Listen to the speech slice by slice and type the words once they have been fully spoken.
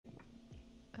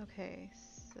Okay,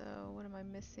 so what am I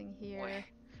missing here? Wait,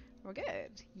 We're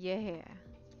good. Yeah.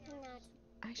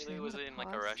 Actually, Haley I'm was gonna in like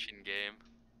a pause. Russian game.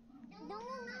 No,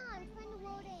 I'm trying to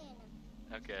vote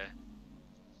in. Okay.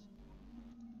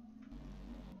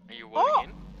 Are you voting Oh!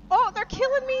 in? Oh, they're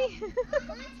killing me!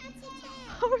 Don't touch it.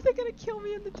 How are they gonna kill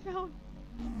me in the town?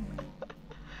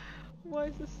 Why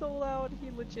is this so loud? He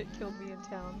legit killed me in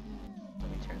town. Let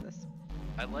me turn this.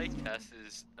 I like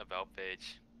Tess's about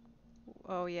page.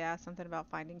 Oh yeah, something about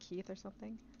finding Keith or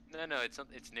something. No, it's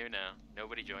new now.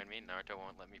 Nobody joined me. Naruto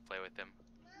won't let me play with him.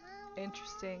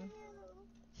 Interesting.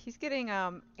 He's getting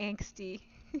angsty.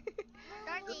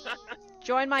 Starting.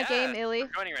 Join my Yeah, game, Illy. I'm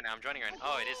joining right now. I'm joining right now.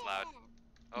 Oh, it is loud.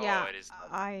 Oh, Yeah, it is loud.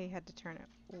 I had to turn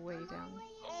it way down.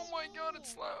 Oh my god,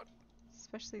 it's loud.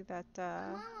 Especially that, Mom,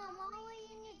 I'm already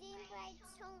in your game, but I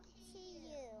don't see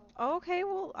you. Okay,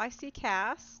 well, I see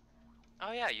Cass.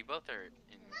 Oh yeah, you both are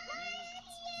in.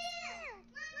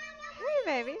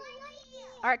 Hey, baby.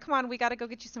 Alright, come on, we gotta go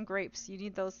get you some grapes. You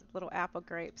need those little apple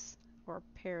grapes. Or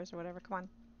pears or whatever, come on.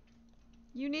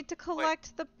 You need to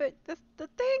collect the thing,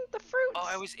 the fruits. Oh,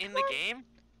 I was in Come the on. game?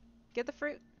 Get the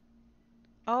fruit.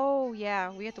 Oh, yeah,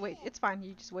 we have to wait. It's fine,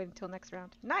 you just wait until next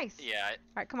round. Nice. Yeah.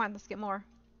 Alright, come on, let's get more.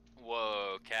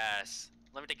 Whoa, Cass.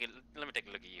 Let me take a look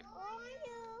at you.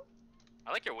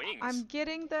 I like your wings. I'm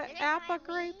getting the Is it apple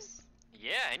my wings? grapes.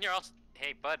 Yeah, and you're also.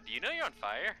 Hey, bud, do you know you're on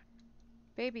fire?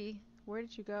 Baby, where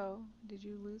did you go? Did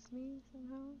you lose me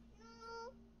somehow?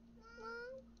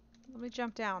 Let me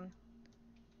jump down.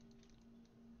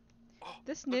 Oh,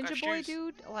 This look, I have ninja boy shoes.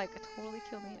 dude, like, totally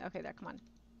killed me. Okay, there, come on.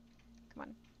 Come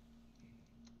on.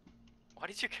 Why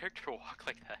does your character walk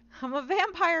like that? I'm a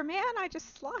vampire, man. I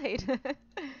just slide. Is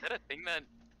that a thing that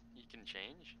you can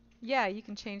change? Yeah, you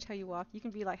can change how you walk. You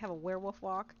can be like, have a werewolf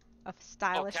walk, a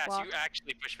stylish Oh, Cass, walk. you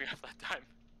actually pushed me off that time.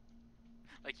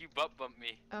 Like, you butt bumped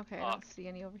me. Okay, I don't see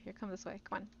any over here. Come this way.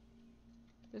 Come on.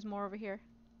 There's more over here.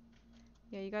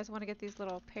 Yeah, you guys want to get these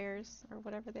little pears or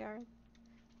whatever they are.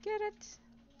 Get it.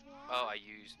 Oh, I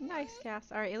used. Nice,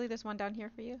 Cass. Alright, Illy, there's one down here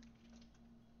for you.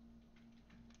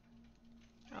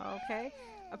 Okay.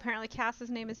 Apparently Cass's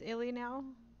name is Illy now.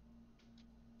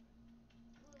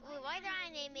 Wait, why did I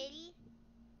name Eddie?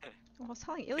 Well, I was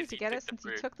telling Illy Because to he get took it the since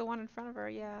you fruit. took the one in front of her,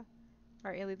 yeah.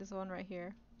 Alright, Illy, there's one right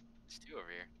here. There's two over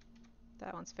here.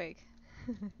 That one's fake.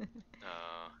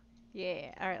 Oh,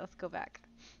 Yeah, alright, let's go back.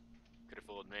 could have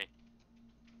fooled me.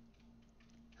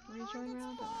 Rejoin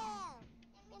round?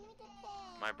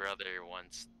 My brother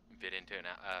once bit into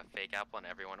a fake apple and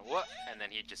everyone, what? And then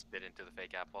he just bit into the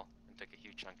fake apple and took a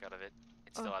huge chunk out of it.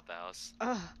 It's still Oh. at the house.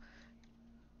 Ugh.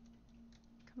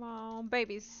 Come on,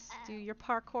 babies. Do your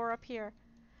parkour up here.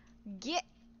 Get!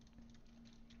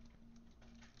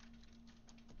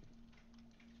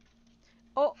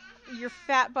 Oh, your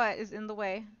fat butt is in the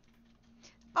way.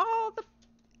 Oh, the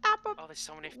apple. Oh, there's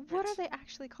so many fruits. What are they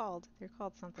actually called? They're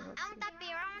called something. Let's I want see. the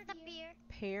beer, I want the beer.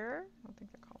 Pear? I don't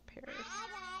think they're called pears.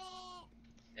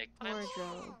 Eggplants?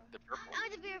 Wardrobe. The purple. I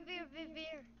want the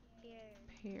beer.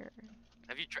 Pear.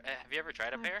 Have you ever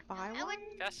tried a Can I pear? buy I one? wouldn't.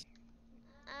 Yes.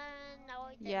 No,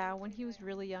 I didn't. Yeah, when he was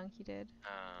really young, he did.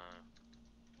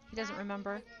 He doesn't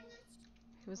remember.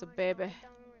 He was a baby. I don't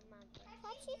remember.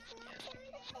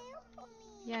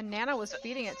 Yeah, Nana was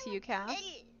feeding it to you, Cass.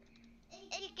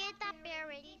 Eddie, get that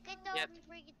beer, Eddie. Get the Yep.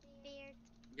 freaking beer.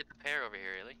 Get the pear over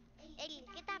here, Ellie. Eddie,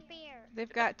 get that beer. They've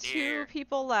Get got the 2 pear.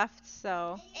 people left,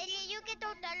 so. Eddie, you get the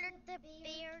other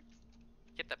beer.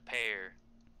 Get the pear.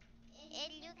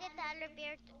 Eddie, you get the other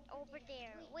beer over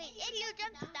there. Wait, Eddie, you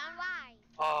jumped down. Why?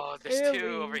 Oh, there's Illy,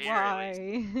 two over here. At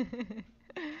least.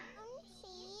 why?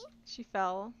 She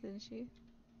fell, didn't she?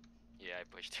 Yeah, I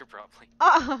pushed her probably.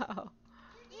 Oh!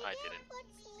 I didn't.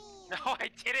 No, I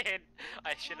didn't.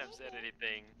 I shouldn't have said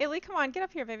anything. Illy, come on, get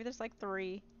up here, baby. There's like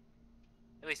 3.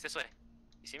 At least this way.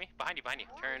 You see me? Behind you, behind you.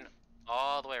 Turn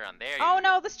all the way around. There you Oh go.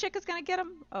 no, this chick is gonna get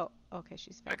him. Oh, okay,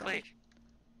 she's fell down. Quickly.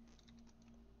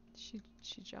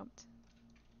 She jumped.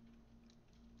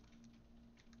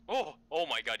 Oh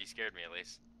my god, you scared me at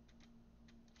least.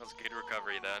 That was a good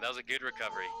recovery though. That was a good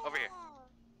recovery. Over here.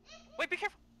 Wait, be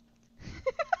careful.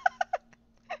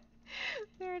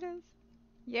 There it is.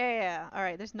 Yeah. All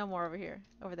right. There's no more over here.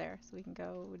 Over there, so we can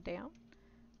go down.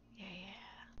 Yeah.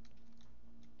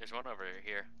 There's one over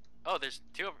here. Oh, there's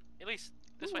 2 over. At least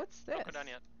this Ooh, way. what's Don't go this? down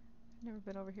yet. Never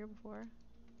been over here before.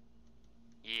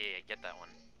 Yeah, get that one.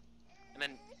 And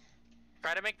then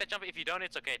try to make that jump. If you don't,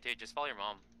 it's okay too. Just follow your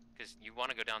mom, because you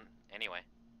want to go down anyway.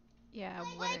 Yeah.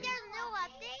 Wait, there's no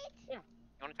update? You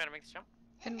want to try to make this jump?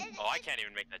 And Oh, I can't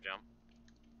even make that jump.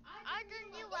 Are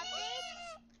there new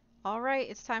updates? all right,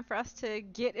 it's time for us to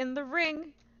get in the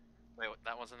ring. Wait,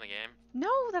 that wasn't the game? No,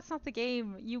 that's not the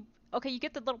game. Okay, you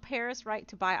get the little pairs, right,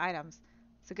 to buy items.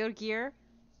 So go to gear,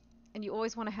 and you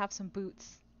always want to have some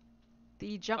boots.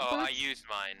 The jump Oh, I boots. used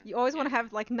mine. You always want Yeah. to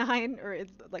have like 9 or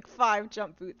like 5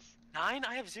 jump boots. 9?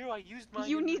 I have 0. I used mine.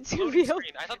 You in need the to loading real.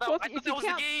 screen. I thought that, Well, I thought that was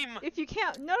the game. If you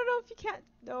can't, no, if you can't,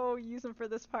 no, use them for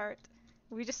this part.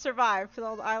 We just survived because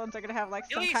all the islands are gonna have like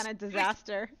some Elise, kind of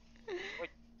disaster. Wait,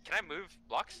 can I move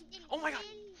blocks? Oh my god.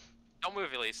 Don't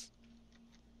move, Elise.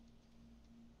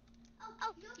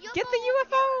 Oh, Get the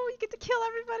UFO! You get to kill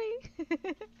everybody!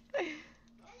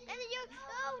 And you.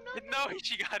 Oh no. No,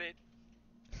 she got it.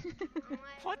 Oh,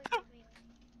 What the?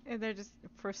 And they just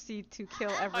proceed to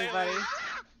kill everybody.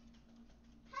 Help!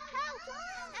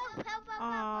 Help! Help!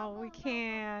 Oh, we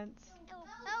can't. Help!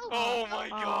 Oh my Oh.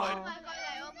 god. Oh my god,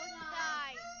 I almost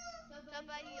died.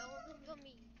 Somebody almost killed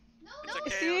me. It's okay.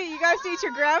 See, you guys need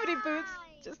your gravity boots.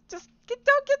 Just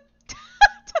don't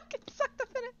get sucked up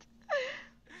in it.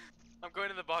 I'm going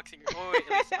to the boxing. Oh wait,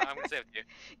 Elise, I'm gonna save you.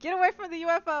 Get away from the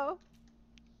UFO.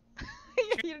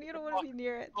 you don't want to be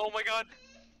near it. Oh my god.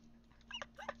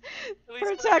 Elise,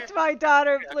 Protect here. my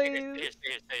daughter, Okay, please.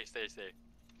 stay.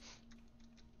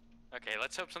 Okay,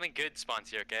 let's hope something good spawns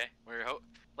here, okay? We're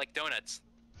like donuts.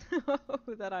 Oh, that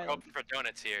We're island. hoping for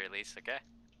donuts here, at least, okay?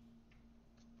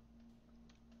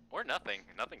 Or nothing.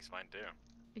 Nothing's fine, too.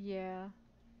 Yeah.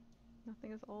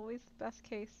 Nothing is always the best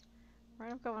case. Right,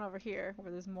 I'm going over here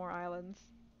where there's more islands.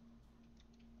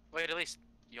 Wait, at least,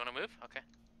 you wanna move? Okay.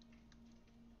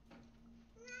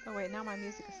 Oh wait, now my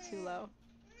music is too low.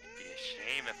 It'd be a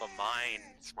shame if a mine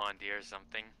spawned here or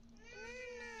something.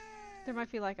 There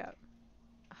might be like a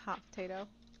hot potato.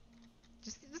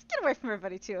 Just get away from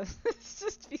everybody too.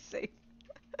 Just be safe.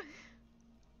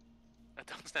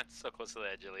 Don't stand so close to the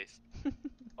edge, at least.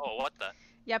 Oh, what the?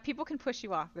 Yeah, people can push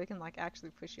you off. They can like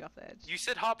actually push you off the edge. You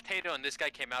said hot potato and this guy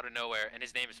came out of nowhere and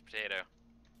his name is Potato.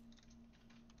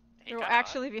 He There will kinda-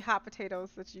 actually be hot potatoes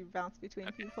that you bounce between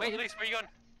Okay, people. wait, Elise, where are you going?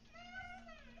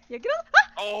 Yeah, get off!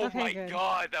 Ah! Oh Okay, my good.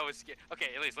 god, that was scary.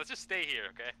 Okay, Elise, let's just stay here,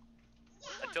 okay?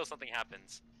 Until something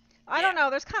happens. I don't Yeah. know.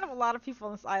 There's kind of a lot of people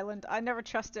on this island. I never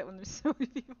trust it when there's so many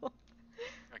people.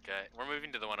 Okay, we're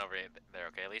moving to the one over there,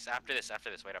 okay? Elise, after this,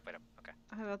 wait up, okay.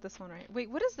 How about this one right? Wait,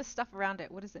 what is this stuff around it?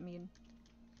 What does it mean?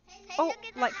 Hey, Oh, look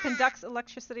at like that. conducts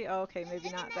electricity? Oh, okay, maybe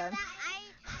Look not at then. that.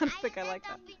 I don't think I like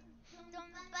that. Some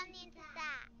bunny into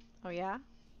that. Oh yeah?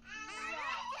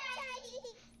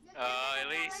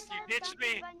 Elise, you ditched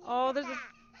me! Oh, there's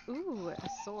a... Ooh, a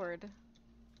sword.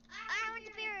 I want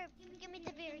the beer. Give me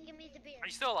the beer. Give me the beer. Are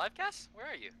you still alive, Cass? Where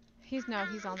are you? He's on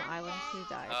the island. He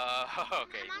died.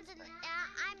 Okay. I'm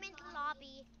in the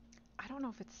lobby. I don't know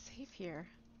if it's safe here.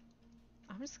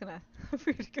 I'm just gonna... I'm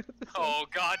gonna go this way. Oh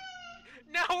god.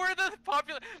 Now we're the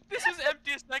This was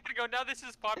empty a second ago, now this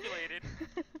is populated.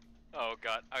 Oh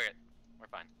god. Okay, we're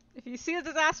fine. If you see a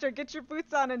disaster, get your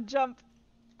boots on and jump.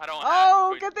 I don't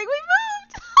Oh, have good thing we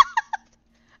moved!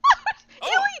 Oh!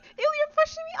 Illy, you're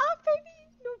pushing me off,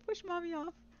 baby! Don't push mommy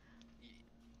off.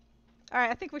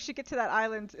 Alright, I think we should get to that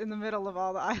island in the middle of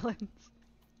all the islands.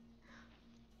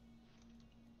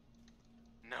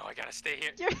 No, I gotta stay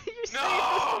here. You're No!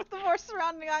 safe with the more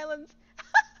surrounding islands.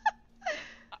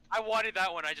 I wanted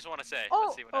that one, I just want to say. Oh,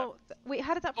 Let's see what happens. wait,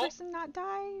 how did that Oh. person not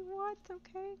die? What?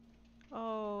 Okay.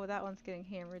 Oh, that one's getting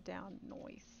hammered down.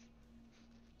 Noise.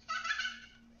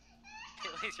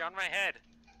 At least you're on my head.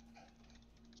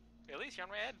 At least you're on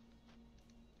my head.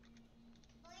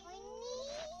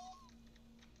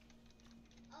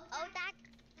 Oh, that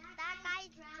guy's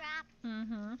trapped.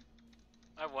 Mm-hmm.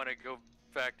 I want to go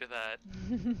back to that.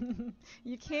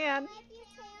 You can. If you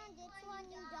stand this one,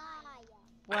 you die.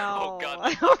 Well, Oh god, I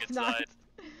the hope fucking not. side.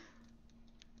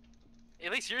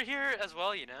 At least you're here as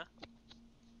well, you know?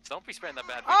 So don't be spreading that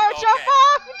bad. Oh, video. jump Okay.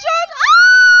 off! Jump!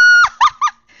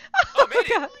 Oh, made it.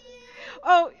 God.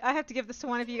 Oh, I have to give this to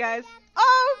one of you guys.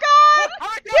 Oh God! What?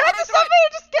 How did I do Give it? it How to did I do it? somebody.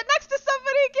 Just get next to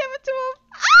somebody and give it to him.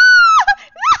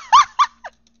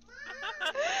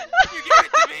 You gave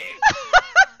it to me.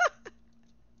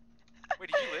 Wait,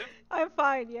 did you live? I'm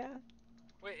fine. Yeah.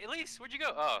 Wait, Elise, where'd you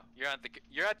go? Oh, you're at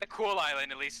the cool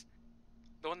island, Elise.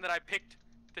 The one that I picked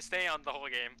to stay on the whole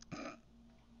game.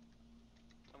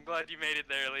 I'm glad you made it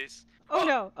there, Elise. Oh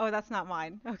no. Oh, that's not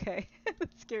mine. Okay. That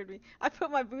scared me. I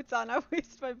put my boots on. I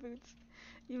wasted my boots,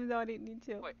 even though I didn't need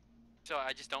to. Wait. So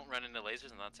I just don't run into lasers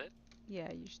and that's it?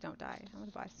 Yeah, you just don't die. I'm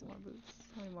gonna buy some more boots.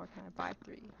 How many more can I buy?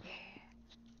 3. Yeah.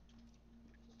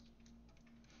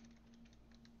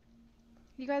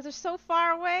 You guys are so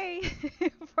far away. Why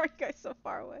are you guys so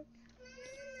far away?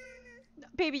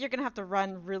 Baby, you're gonna have to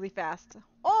run really fast.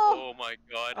 Oh! Oh my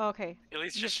god. Oh, okay.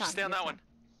 Elise, You have just time, stay you on have that one. time.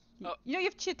 Oh. You know,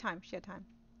 she had time. She had time.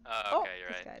 Oh, Oh, okay, you're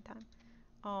this right. guy had time.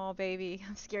 Oh, baby.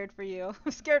 I'm scared for you.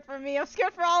 I'm scared for me. I'm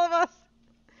scared for all of us.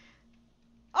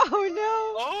 Oh, no.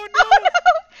 Oh Oh, no! no.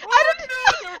 I Oh didn't, no!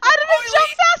 There we go. I didn't Oh, jump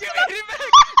Elise! fast You enough. made it back!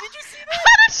 Did you see that?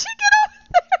 How did she get over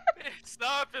there?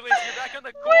 Stop, Elise! You're back on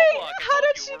the coal Wait, block. I how told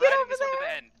did you, she we're get riding over this one to the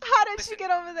there? end. How did she Listen,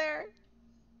 get over there?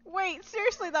 Wait,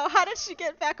 seriously though, how did she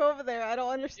get back over there? I don't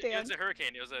it understand. was a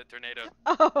hurricane. It was a tornado.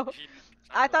 Oh, She-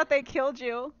 I thought they killed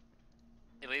you.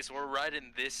 Elise, we're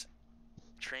riding this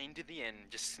train to the end.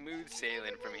 Just smooth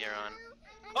sailing from here on.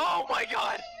 Oh my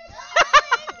god!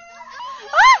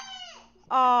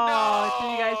 Oh, threw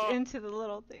you guys No! into the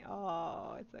little thing.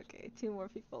 Oh, it's okay. 2 more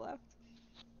people left.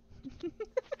 We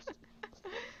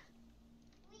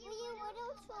would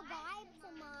have survived,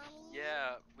 Mommy.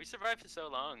 Yeah, we survived for so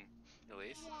long,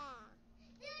 Elise.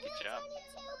 Yeah. Good job.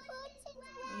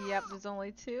 Yep, there's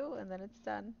only 2, and then it's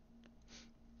done.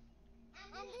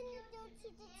 And then you go to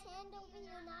the tent over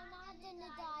here, and I'm not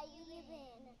gonna die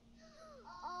even.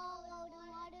 Oh, well, the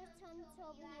water turns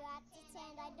over here at the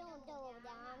tent. I don't go over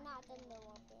there. I'm not gonna go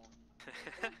over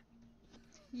there.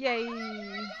 Yay!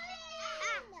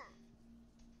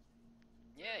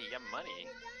 Yeah, you got money.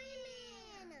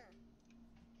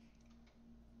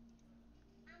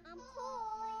 I'm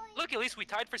cool. Look, at least we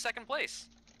tied for second place.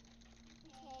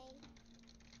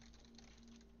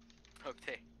 Okay.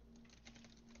 Okay.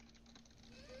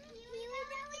 Here we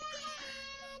go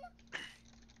again.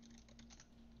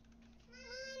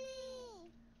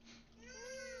 Mommy. No.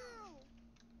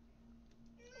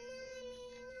 Mommy,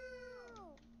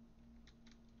 no.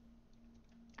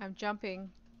 I'm jumping.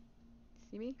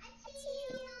 See me? I see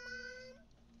you,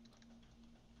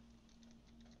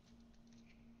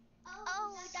 Mom.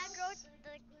 Oh, that girl's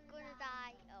gonna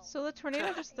die. Oh. So the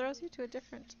tornado just throws you to a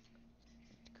different.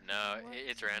 No,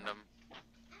 it's random.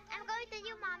 I'm going to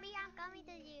you, Mommy. I'm coming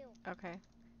to you. Okay.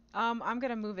 I'm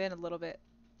gonna move in a little bit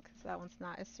because that one's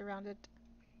not as surrounded.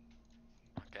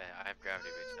 Okay, I have gravity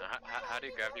boots now. How do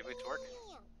gravity boots work?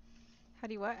 How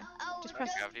do you what? Oh, Just How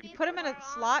press. do gravity You put them in a people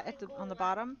are slot on on the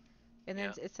bottom, and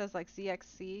then Yeah. it says like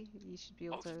ZXC. You should be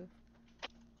able Oh. to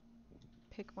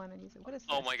pick one and use it. What is this?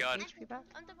 Oh my The god. HP back?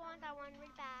 I'm the one that won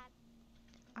really bad.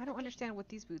 I don't understand what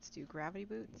these boots do. Gravity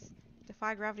boots?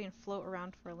 Defy gravity and float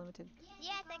around for a limited.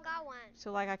 Yes, I got one.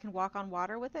 So like I can walk on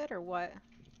water with it or what?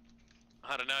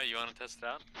 I don't know, you want to test it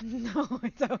out? No, I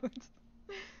don't.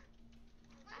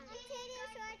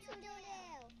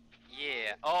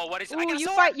 Yeah. Oh, what is I Ooh, got a you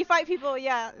sword! fight people,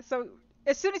 yeah. So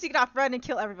as soon as you get off, run and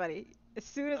kill everybody. As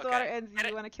soon as the water Okay. ends, Get you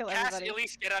it- want to kill Cass, everybody. at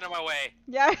least get out of my way.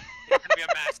 Yeah. It's gonna be a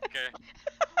massacre.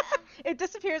 It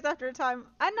disappears after a time.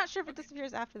 I'm not sure if it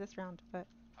disappears after this round, but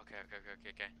Okay.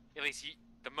 At least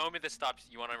the moment this stops,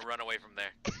 you want to run away from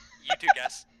there. You too,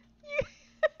 Cass.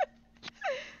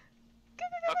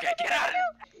 Okay, get out!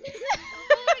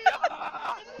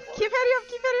 Keep heading up,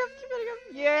 keep heading up, keep heading up.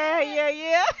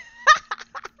 Yeah.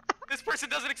 This person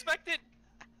doesn't expect it.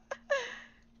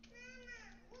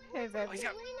 Hey, baby. he's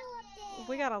got-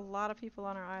 We got a lot of people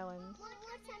on our island. I'm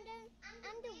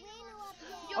the winner up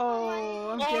there. Oh,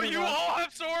 I'm Oh, getting you up. all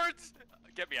have swords!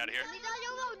 Get me out of here. No.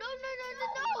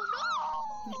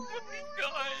 Oh my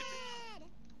god.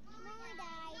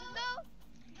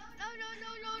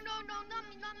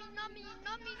 Not me.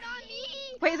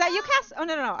 Wait, is that you, Cass? Oh,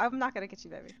 no. I'm not gonna get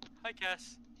you, baby. Hi,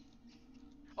 Cass.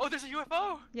 Oh, there's a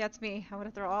UFO! Yeah, it's me. I'm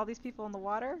gonna throw all these people in the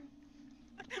water.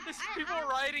 There's people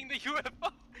riding the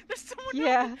UFO. There's someone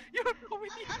Yeah. riding the UFO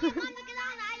with you. Okay, Mom, look at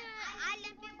that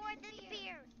island before it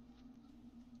disappeared.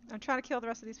 I'm trying to kill the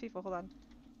rest of these people. Hold on.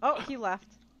 Oh, he left.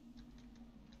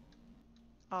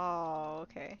 Oh,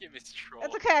 okay. You missed troll.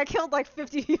 It's okay. I killed like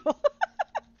 50 people.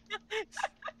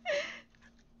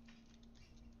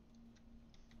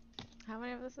 How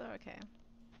many of us are okay?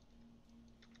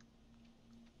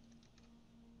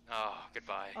 Oh,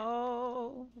 goodbye.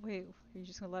 Oh, wait. Are you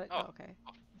just gonna let it? Oh. Oh, okay.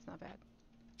 That's not bad.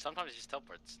 Sometimes it just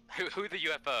teleports. Who the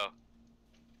UFO?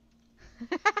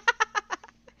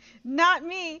 Not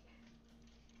me.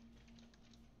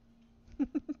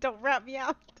 Don't rat me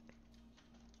out.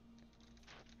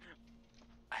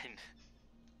 I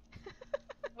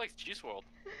like Juice World.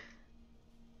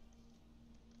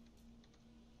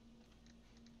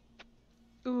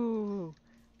 Ooh.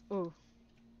 Ooh.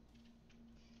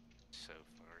 So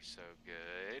far, so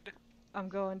good. I'm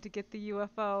going to get the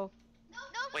UFO.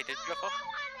 Wait, there's UFO?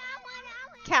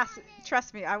 Cass,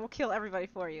 trust me. I will kill everybody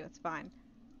for you. It's fine.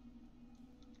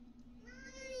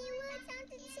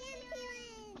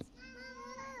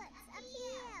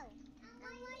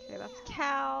 Okay, that's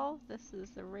Cal. This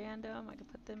is the random. I can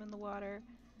put them in the water.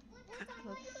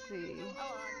 Let's see.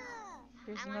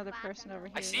 Here's another person over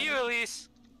here. I see you, Elise.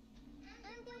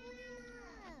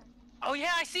 Oh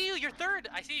yeah, I see you. You're third.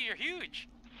 I see you. You're huge.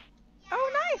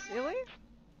 Oh, nice, Illy.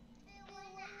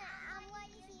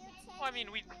 Well, I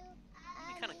mean, we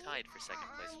kind of tied for second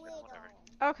place, but whatever.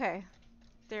 Okay.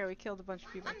 There, we killed a bunch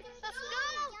of people. Let's go!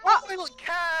 Oh, little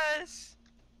Cass!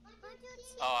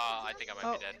 I think I might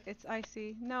Oh, be dead. it's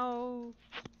icy. No.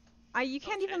 You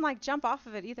can't Okay. even like jump off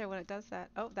of it either when it does that.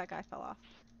 Oh, that guy fell off.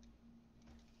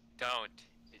 Don't.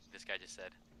 This guy just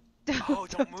said. Oh,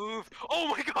 don't move! Oh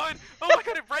my god! Oh my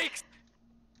god, it breaks!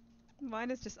 Mine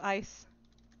is just ice.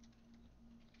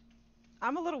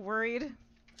 I'm a little worried.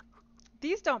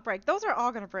 These don't break. Those are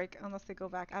all gonna break unless they go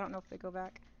back. I don't know if they go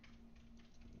back.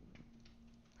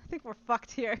 I think we're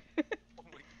fucked here. Oh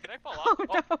my, can I fall Oh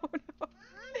off? no, no.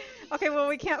 Okay, well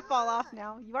we can't fall off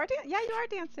now. You are yeah, you are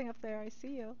dancing up there. I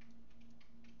see you.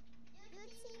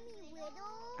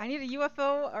 I need a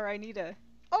UFO or I need a.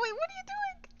 Oh wait, what are you doing?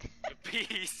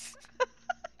 Peace.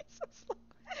 So slow.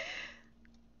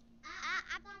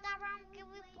 After that round, can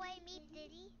we play Meet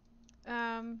Diddy?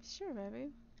 Sure,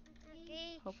 baby.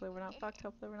 Okay. Hopefully we're not fucked.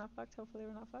 Hopefully we're not fucked. Hopefully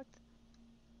we're not fucked.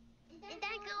 And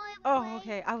then go and Oh,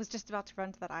 play. okay. I was just about to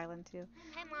run to that island too.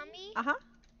 Hey, mommy. Uh huh.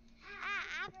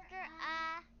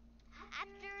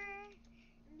 After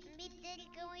Meet Diddy,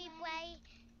 can we play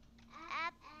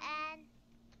app and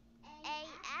a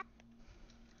app?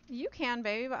 You can,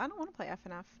 baby, but I don't want to play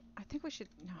FNF. I think we should.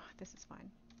 No, this is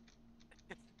fine.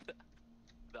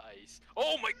 Nice.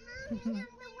 Oh my.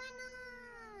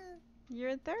 You're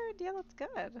in third. Yeah, that's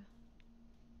good.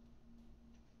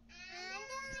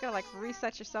 Just gotta like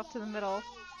reset yourself to the middle.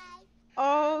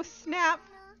 Oh snap!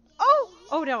 Oh!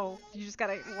 Oh no! You just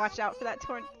gotta watch out for that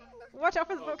torn. Watch out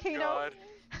for the Oh, volcano. God.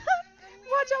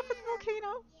 Watch out for the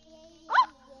volcano.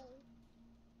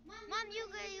 Mom, you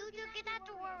just get that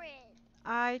to worry.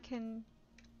 I can.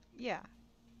 Yeah.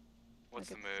 What's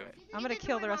the I get to do move? it. I'm gonna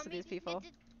kill the rest of these people.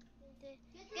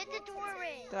 Get the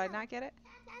doorbell. Did I not get it?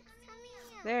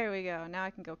 There we go. Now I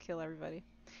can go kill everybody.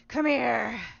 Come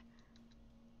here!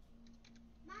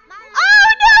 Oh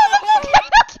no! The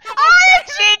volcano!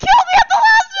 RNG killed me at the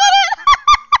last minute!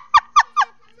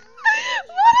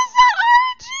 What is that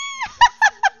RNG?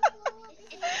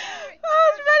 I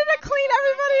was ready to clean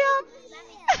everybody up.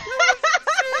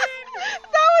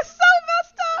 That was so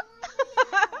messed up.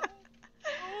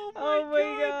 Oh my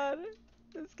god.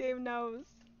 This game knows.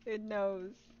 It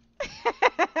knows.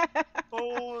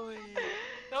 Holy.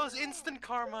 That was instant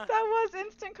karma. That was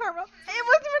instant karma. It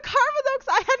wasn't even karma though, because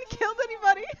I hadn't killed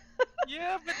anybody.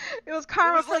 Yeah, but It was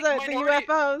karma was for like the minority-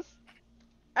 UFOs. it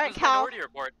Alright, was Cal. Minority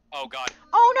Report. Oh god.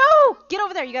 Oh no! Get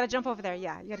over there. You gotta jump over there.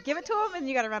 Yeah, you gotta give it to him and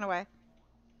you gotta run away.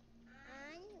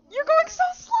 You're going so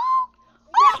slow!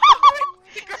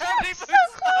 The gravity You're so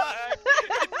boost close.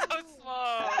 It's so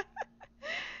slow.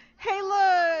 Hey,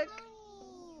 look!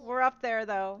 We're up there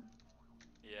though.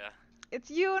 Yeah. It's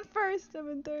you in first. I'm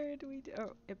in third.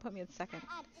 Oh, it put me in second.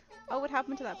 Oh, what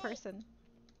happened to that person?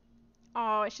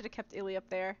 Oh, I should have kept Illy up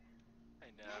there. I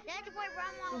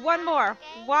know. One more.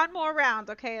 One more round,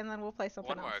 okay? And then we'll play something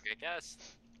One more, else. okay, guess.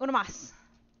 Uno más.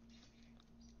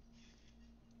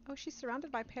 Oh, she's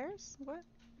surrounded by pears? What?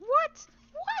 What?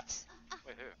 What?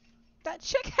 Wait, who? That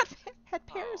chick had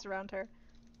pears Oh. around her.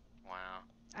 Wow.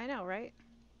 I know, right?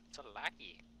 So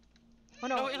lucky. Oh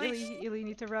no, No, Illy. Illy, you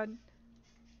need to run.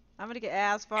 I'm gonna get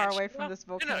as far away from this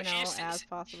volcano she just, as she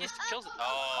possible. just kills it.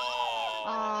 Oh.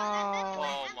 Oh.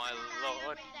 Oh my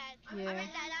lord. Yeah. I'm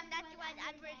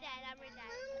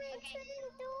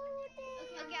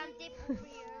Okay, I'm deep over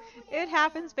here. It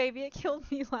happens, baby. It killed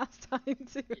me last time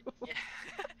too. Yeah.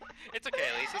 It's okay,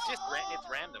 at least. It's just it's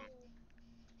random.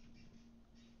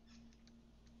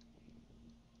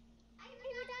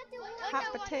 Hot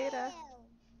potato.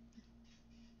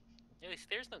 At least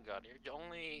there's no god. You're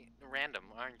only random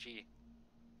RNG.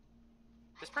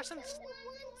 This person's.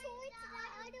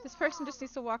 This person just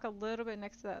needs to walk a little bit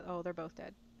next to that. Oh, they're both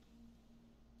dead.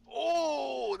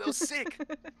 Oh, that was sick.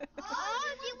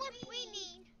 Oh, he was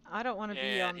winning. I don't want to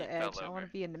be Yeah, on he the fell edge. I want over.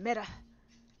 to be in the middle.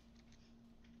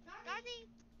 Darcy.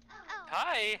 Oh.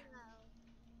 Hi.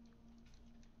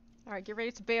 All right, get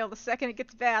ready to bail the second it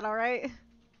gets bad. All right.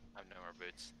 I have no more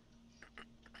boots.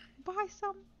 Buy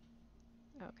some.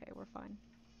 Okay, we're fine.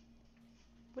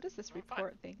 What is this We're fine.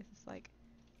 report thing? Is this like,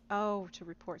 oh, to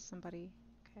report somebody?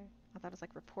 Okay, I thought it was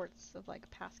like reports of like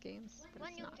past games, but When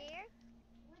it's you not. care?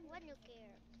 When you care?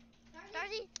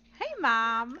 Darcy. Hey,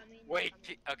 mom. Wait.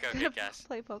 Okay, Cass.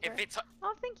 Play poker. If it's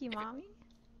Oh, thank you, if it- mommy.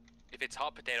 if it's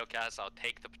hot potato, Cass, I'll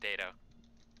take the potato.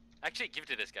 Actually, give it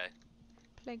to this guy.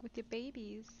 Playing with your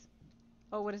babies.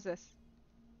 Oh, what is this?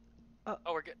 Oh,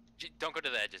 we're good. Don't go to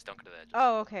the edges. Don't go to the edges.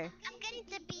 Oh, okay. I'm getting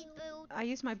the beat boot. I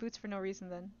used my boots for no reason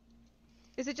then.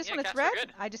 Is it just Yeah, when it's Cass, we're red?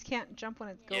 good. I just can't jump when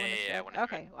it's Yeah, when it's yeah, red. when it's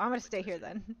Okay, red. well, I'm gonna It's stay here easy.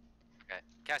 then. Okay.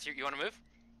 Cass, you wanna move?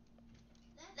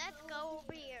 Let's go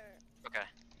over here. Okay.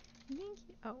 Thank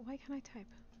you. Oh, why can't I type?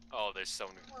 Oh, there's so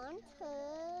many. 1,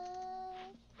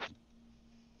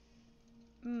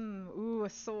 2. Ooh, a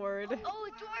sword. Oh,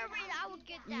 Jordan, I will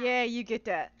get that. Yeah, you get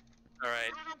that. All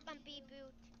right. I have some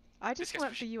B-boot. I This just guy's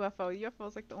want pushing. the UFO. The UFO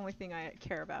is like the only thing I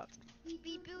care about.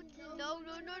 B-boot. No, no,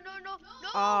 no, no, no, no.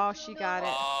 Oh, she got it.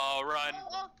 Oh, run.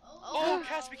 Oh,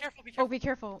 Cass, be careful, be Oh, careful. be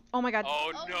careful. Oh my god.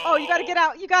 Oh, no. Oh, you gotta get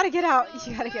out. You gotta get out.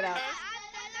 You gotta get out.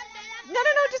 No, no,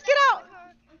 no, just get out.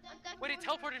 Wait, it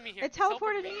teleported me here. It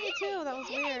teleported me too. That was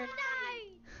weird.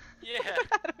 Yeah.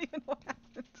 I don't even know what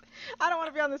happened. I don't want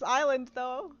to be on this island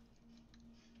though.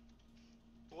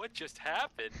 What just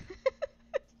happened?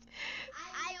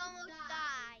 I almost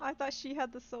died. I thought she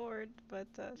had the sword, but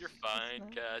You're she's fine,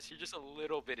 not. Cass. You're just a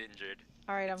little bit injured.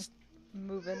 All right, I'm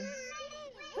moving.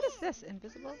 What is this?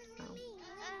 Invisible? Oh.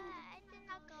 I did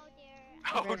not go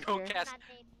there. Oh, Right no, here. Cass. I'm not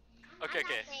safe. Okay,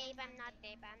 okay. I'm not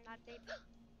safe. I'm not safe.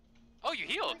 Oh, you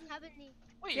healed. What's happening?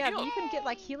 Wait, you Yeah, healed. you can get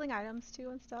like healing items too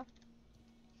and stuff.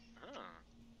 Oh.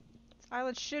 This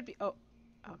island should be. Oh,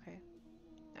 okay.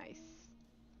 Nice.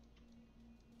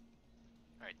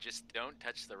 Alright, just don't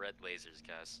touch the red lasers,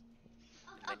 Cass.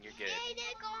 And then you're good. Hey,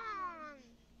 they're gone.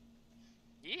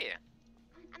 Yeah.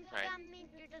 I'm Right. coming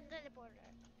to the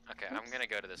teleporter. Okay, I'm gonna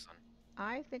go to this one.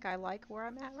 I think I like where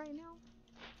I'm at right now.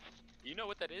 You know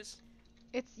what that is?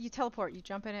 It's you teleport. You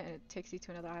jump in it and it takes you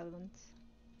to another island.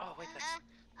 Oh, wait, that's...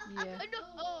 Yeah. No.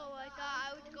 Oh, I thought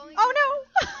I was going. Oh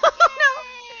no! Oh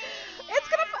no! It's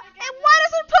gonna. And why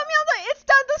does it put me on the? It's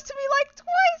done this to me like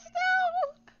twice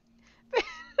now.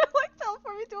 Like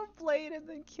teleport me to a blade and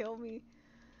then kill me.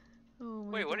 Oh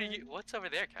my Wait, what are God. you... What's over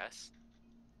there, Cass?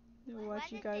 I watch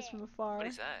What you is guys it? from afar. What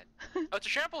is that? Oh, it's a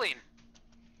trampoline!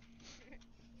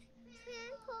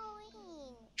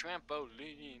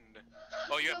 Trampoline.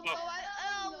 Oh, you have...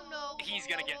 Oh no. He's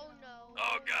gonna get... Oh no.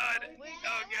 Oh, God! Where's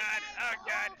Oh, God! Oh,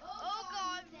 God! Oh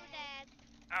god, Dad.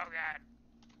 Oh, God!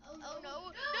 Oh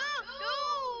no.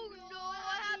 No,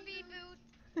 I have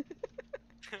B-boot.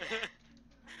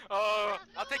 Oh,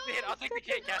 I'll take the hit. I'll take the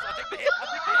hit, Cass. I'll take the hit. I'll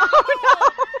take the hit.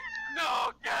 Oh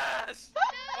No, Cass!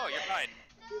 Oh, you're fine.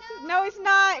 no! No, he's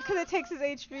not, because it takes his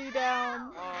HP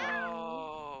down.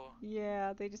 Oh.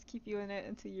 Yeah, they just keep you in it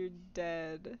until you're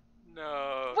dead.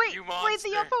 No. Wait, you wait, monster.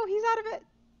 the UFO, he's out of it.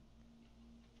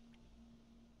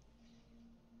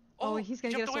 Oh, he he's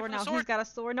gonna jumped get a away sword from the now. He's got a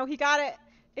sword. No, he got it.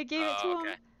 It gave it to Oh, him.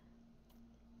 okay.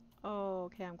 Oh,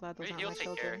 okay. I'm glad those Maybe aren't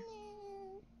he'll my take care. children.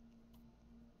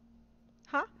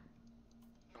 Huh?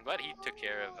 I'm glad he took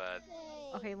care of,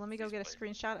 Okay, let me go These get a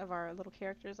screenshot of our little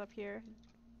characters up here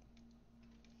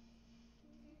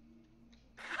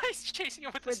He's chasing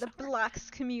him with for the the sword. Blocks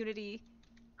community.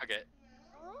 Okay.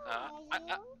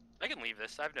 I can leave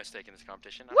this. I have no stake in this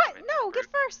competition. I don't What? have anything No, to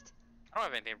get prove. first. I don't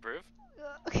have anything to prove.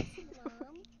 Okay.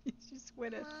 Mom? You just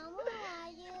win it. Mom, where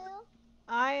are you?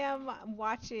 I am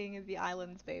watching the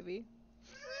islands, baby.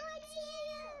 Where are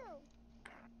you?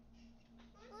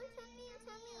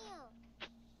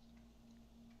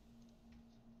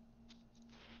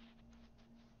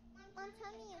 Oh,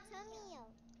 come here. Come here.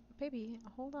 Baby,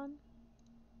 hold on.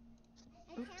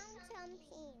 I Oops. found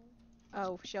something.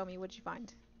 Oh, show me. What'd you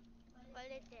find? What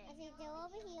is it? If you go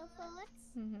over here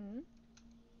first. Mm-hmm.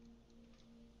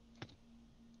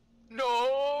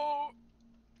 No!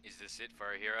 Is this it for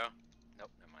our hero? Nope,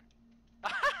 never mind.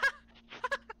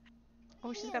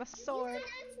 Oh, she's got a sword. You can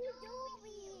actually go over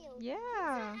here.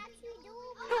 Yeah. Actually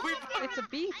go over We- here. It's a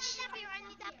beach. I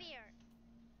need up here.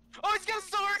 Oh, he's got a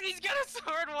sword! He's got a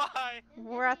sword! Why?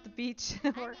 We're at the beach.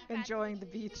 We're enjoying the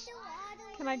beach.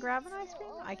 Can I grab an ice cream?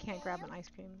 I can't grab an ice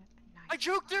cream. I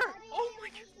juked her! Oh my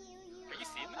god! Are you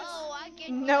seeing this? Oh, I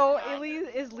get No, God. Illy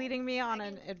is leading me on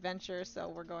an adventure, so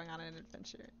we're going on an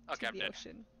adventure Okay, to I'm the dead.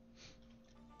 ocean.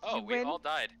 Oh, you we win? all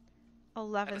died.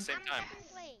 11. At the same time.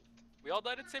 Wait. We all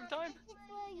died at the same time? This is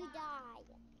where you die.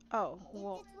 Oh, This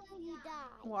well, is where you die.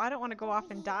 well, I don't want to go off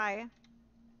and die.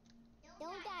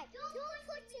 Don't die. Don't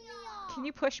push me off. Can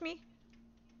you push me?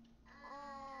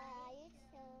 Are you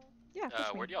sure? Yeah,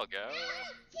 push me. Where'd y'all go?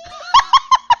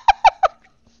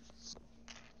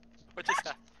 What just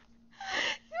happened?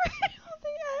 You're right on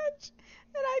the edge.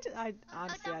 And I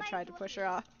honestly, I tried to push her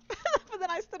off. But then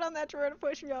I stood on that for her to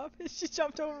push me off, and she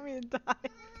jumped over me and died.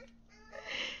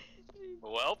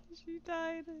 Well, She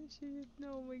died, and she,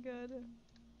 oh my god.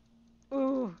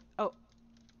 Ooh, oh.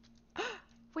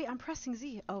 Wait, I'm pressing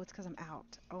Z. Oh, it's because I'm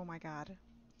out. Oh my god.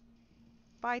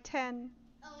 Bye, 10.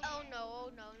 Oh no,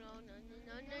 no.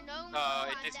 oh,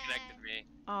 it disconnected me.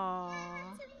 Aww.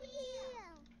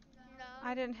 No.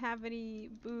 I didn't have any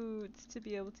boots to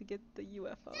be able to get the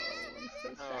UFO. I'm so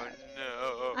sad.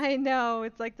 Oh no. I know,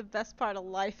 it's like the best part of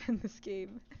life in this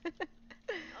game. Oh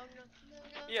no.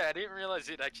 Yeah, I didn't realize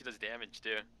it actually does damage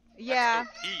too. Yeah,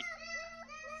 That's OP.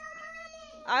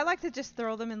 I like to just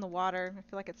throw them in the water. I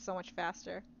feel like it's so much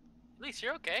faster. At least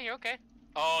you're okay. You're okay.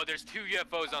 Oh, there's 2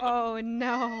 UFOs on them. Oh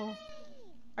no.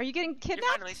 Are you getting You're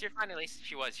kidnapped? fine, Elise. You're fine, Elise.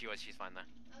 She's fine though.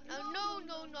 Oh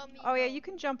no, not me. Oh yeah, you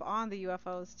can jump on the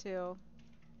UFOs too.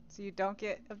 So you don't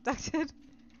get abducted.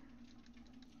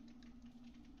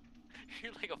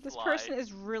 You're like a This fly. person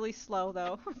is really slow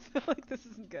though. I feel like this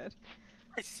isn't good.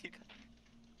 I see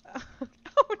that.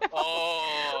 Oh no!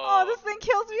 Oh. This thing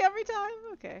kills me every time.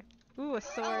 Okay. Ooh, a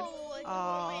sword. Oh,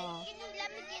 Aw. can you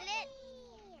let me get it?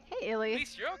 Hey, Illy.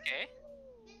 Elise, you're okay.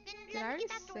 Can you Did I let me already get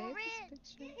that save door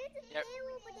this in? picture? Yep.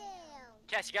 over there.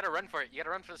 Cass, you gotta run for it. You gotta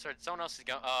run for the sword. Someone else is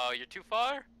going. Oh, you're too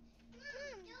far? Do it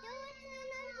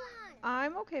another one.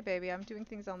 I'm okay, baby. I'm doing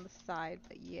things on the side,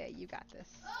 but yeah, you got this.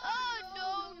 Oh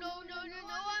no, I'm.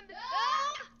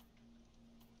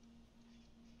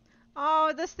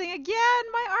 Oh, this thing again!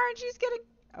 My RNG's getting.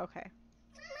 Okay.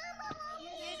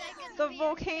 The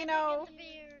volcano.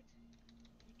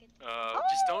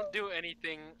 Just don't do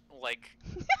anything like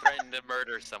threaten to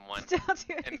murder someone. Don't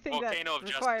do anything that Volcano of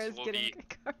Justice requires will getting be-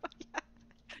 a karma. Yeah.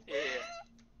 Yeah.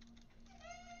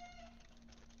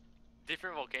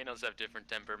 Different volcanoes have different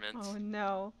temperaments Oh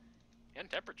no. and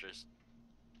temperatures.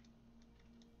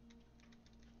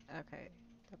 Okay,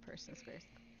 the person's first.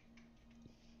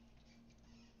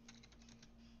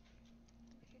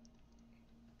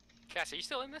 Cass, are you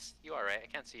still in this? You are, right? I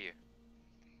can't see you.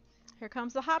 Here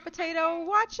comes the hot potato.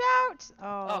 Watch out!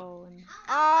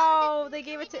 Oh, they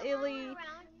gave it to Illy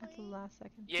at the last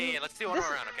second. Yeah, let's do one This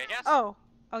more is- round, okay, Cass?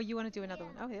 Oh, you want to do another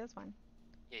one? Okay, that's fine.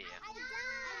 Yeah.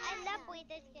 I love with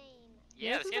this game.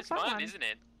 Yeah, this this is a game's fun fun, one. isn't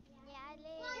it? Yeah, I live.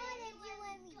 Why did you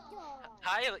let me die?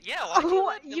 Hi, yeah, why did you Oh,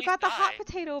 let you Elise got the die? hot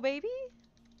potato, baby.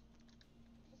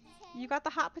 You got the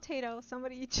hot potato.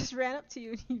 Somebody just ran up to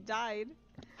you and you died.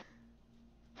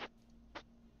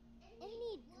 And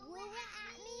he threw it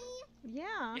at me?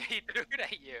 Yeah. Yeah, he threw it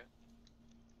at you.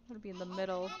 I'm gonna be in the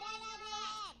middle.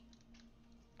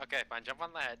 Okay, fine, jump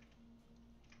on the head.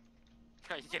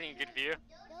 Are you getting a good view?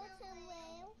 Go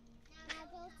somewhere. Now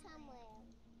go somewhere.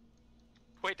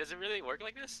 Wait, does it really work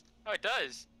like this? Oh, it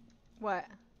does. What?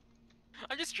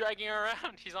 I'm just dragging her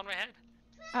around. She's on my head.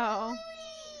 Oh.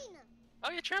 Oh,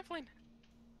 yeah, trampoline.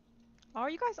 Are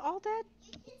you guys all dead?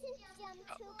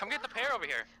 Oh, come get the pair over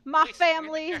here. My Elise, come get the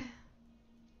family. pair.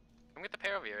 Come get the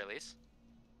pair over here, Elise.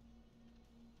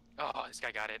 Oh, this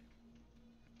guy got it.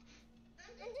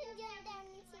 I'm gonna jump down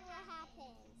and see what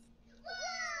happens.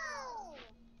 Whoa!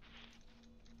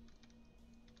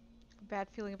 Bad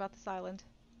feeling about this island.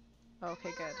 Okay,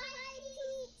 good.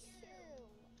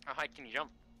 How high can you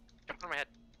jump? Jump on my head.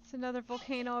 It's another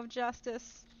volcano of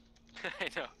justice. I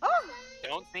know. Oh!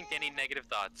 Don't think any negative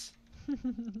thoughts.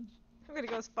 I'm gonna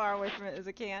go as far away from it as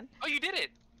I can. Oh, you did it!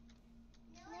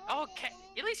 Oh,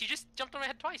 Elise, you just jumped on my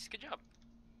head twice. Good job.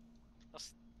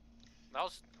 That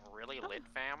was really lit,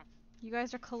 fam. You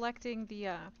guys are collecting the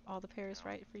all the pairs,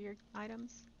 right, for your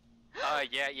items?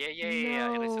 Yeah.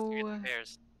 Elise, let's go get No. the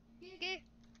pairs. Okay.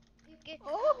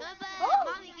 Oh!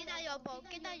 Mommy, get out your boat.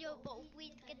 Get out your boat.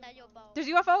 Please get out your boat. There's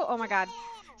UFO? Oh my god.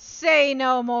 Say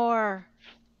no more.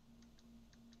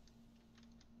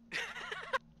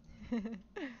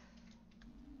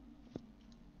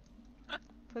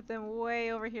 Put them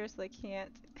way over here so they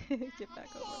can't get back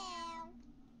over.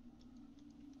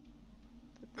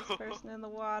 Put this person in the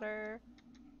water.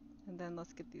 And then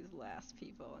let's get these last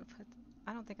people and put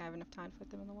I don't think I have enough time to put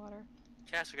them in the water.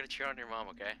 Cass, we gotta cheer on your mom,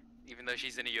 okay? Even though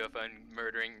she's in a UFO and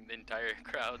murdering entire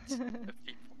crowds of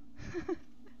people.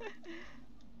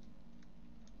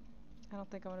 I don't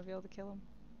think I'm gonna be able to kill him.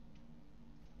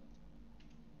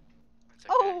 It's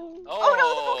okay. Oh no,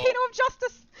 the volcano of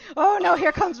justice! Oh no,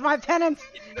 here comes my penance!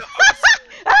 It knows!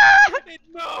 Ah! It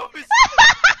knows!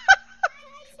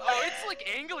 Oh, it's like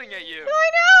angling at you! I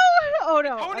know! Oh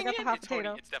no, I Honing got the in. hot It's honing-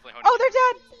 potato. It's definitely honing Oh, in. they're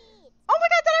dead! Oh my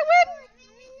god, did I win?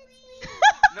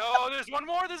 No, there's one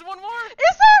more! There's one more!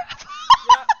 Is there?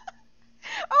 Yeah.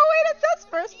 Oh wait, it says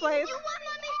first place. You won,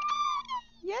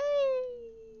 Mommy.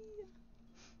 Yay!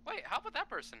 Wait, how about that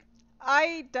person?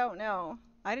 I don't know.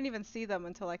 I didn't even see them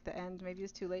until like the end. Maybe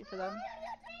it's too late for them.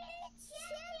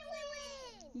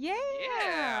 Yeah!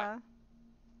 Yeah.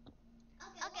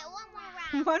 Okay, one more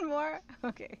round. One more?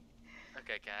 Okay.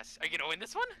 Okay, Cass. Are you gonna win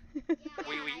this one?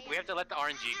 We have to let the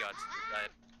RNG gods decide.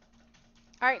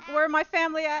 Alright, where my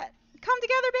family at? Come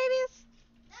together, babies!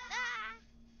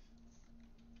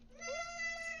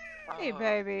 Hey, Oh,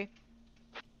 baby.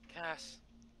 Cass.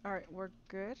 Alright, we're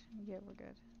good? Yeah, we're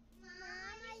good. Mom,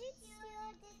 are you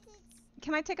sure this is...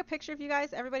 Can I take a picture of you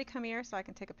guys? Everybody come here so I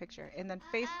can take a picture. And then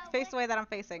face the way that I'm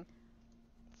facing.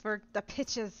 For the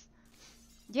pitches.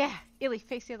 Yeah, Illy,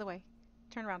 face the other way.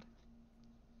 Turn around.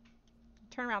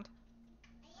 Turn around.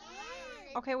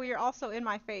 Okay, well you're also in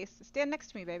my face. Stand next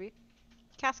to me, baby.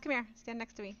 Cass, come here. Stand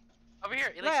next to me. Over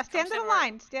here. Elise, Yeah, come stand in a where-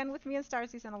 line. Stand with me and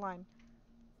Starsy's in a line.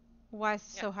 Why is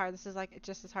this so hard? This is like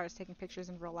just as hard as taking pictures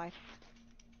in real life.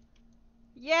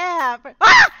 Yeah, but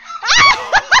ah!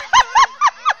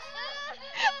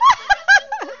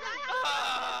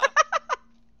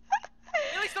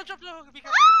 Elise, don't jump. No, be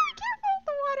careful. Careful with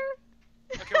the water.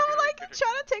 Okay, we're good, We're we're like good, we're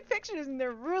trying to take pictures and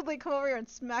they're rudely come over here and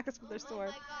smack us with their Oh sword.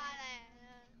 my god.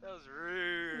 That was It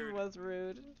rude. was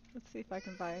rude. Let's see if I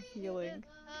can buy healing.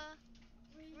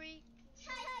 Free.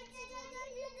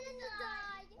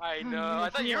 I I'm know. gonna I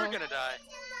thought you were heal. gonna die.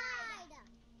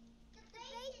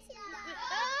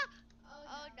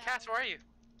 Oh no. Cass, where are you?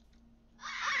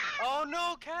 Oh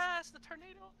no, Cass! The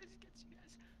tornado always gets you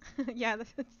guys. Yeah, this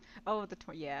is, oh,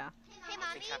 yeah. Hey,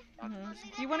 mommy.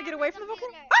 Mhm. Do you want to get away from the volcano?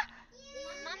 Computer. Ah!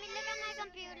 Mommy, look at my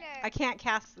computer. I can't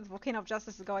cast. The volcano of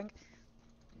justice is going.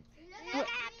 Look, I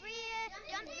have free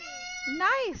jump through.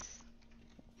 Nice.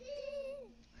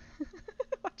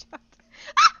 Watch out.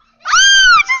 Ah! Ah!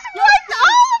 It just wiped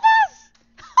all of us.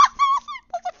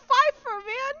 That's a fiver,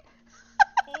 man.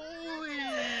 Holy!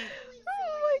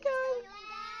 Oh my god.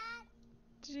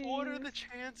 Jeez. What are the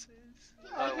chances?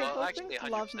 Okay, well, those actually, things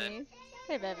love 100%. me.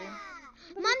 Hey, baby.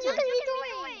 Mom, you can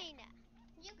rejoin.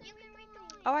 You can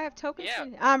rejoin. Oh, I have tokens. Yeah.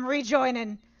 I'm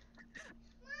rejoining.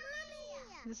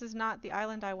 This is not the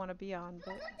island I want to be on,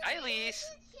 but Hi, Elise.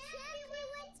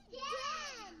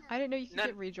 I didn't know you could None-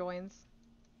 get rejoins.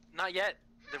 Not yet.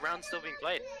 The round's still being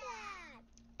played.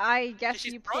 I guess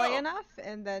She's you pro. play enough,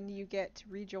 and then you get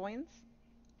rejoins.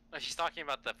 Oh, she's talking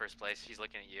about the first place. She's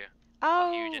looking at you.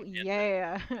 Oh, you didn't get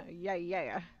yeah. Yeah,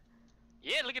 yeah.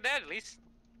 Yeah, look at that, Elise.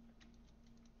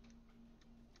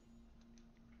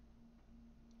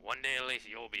 One day, Elise,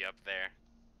 you'll be up there.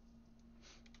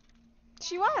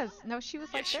 She was. No, she was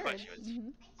Yeah, like she was, third. she was.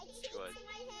 Mhm. She was.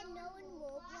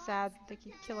 Sad. They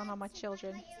keep killing all my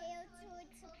children.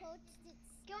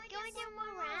 Can we do more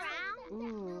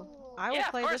rounds? Ooh. I will Yeah,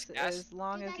 of play course, this Cass. as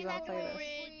long as you want to play this.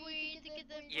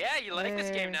 Yeah, you like this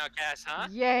game Yeah. now, Cass, huh?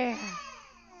 Yeah.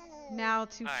 Now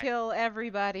to Alright. kill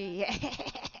everybody.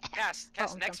 Cass, Oh,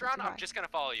 I'm next jumping round, too I'm high. just gonna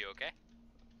follow you, okay?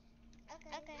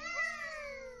 Okay.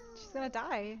 She's gonna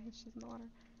die if she's in the water.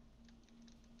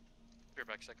 Be right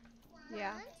back a second.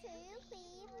 Yeah. 1, 2,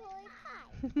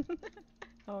 3, 4, 5.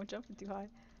 Oh, I'm jumping too high.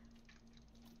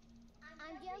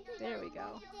 I'm jumping There we over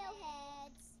go. the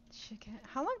heads. Chicken.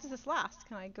 How long does this last?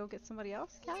 Can I go get somebody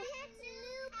else, Cass? It's a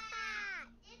new hat.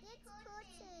 It's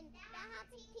cotton. That has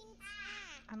a pink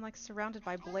hat. I'm like surrounded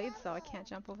by blades though. I can't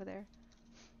jump over there.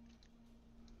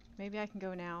 Maybe I can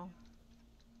go now.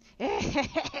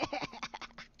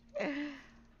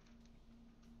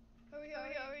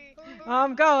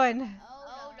 I'm going.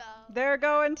 Oh no. They're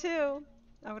going too.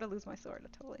 I'm gonna lose my sword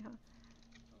totally, huh?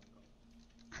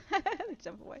 They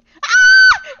jump away. Ah!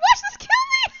 Watch this kill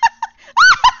me!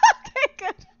 Okay,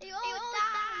 good. You all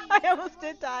I almost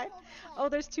did die. Oh,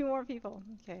 there's 2 more people.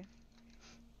 Okay.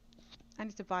 I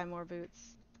need to buy more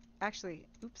boots. Actually,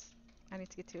 oops. I need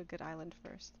to get to a good island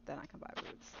first. Then I can buy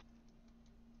boots.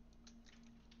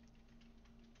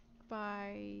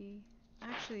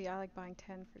 Actually, I like buying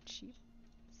 10 for cheap.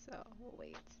 So, we'll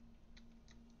wait.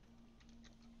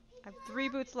 I have 3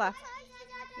 boots left.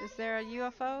 Is there a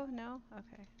UFO? No?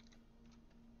 Okay.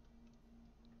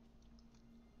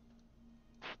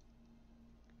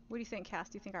 What do you think, Cass?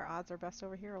 Do you think our odds are best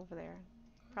over here or over there?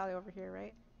 Probably over here,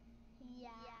 right? Yeah.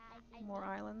 More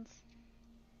islands.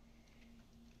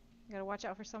 You gotta watch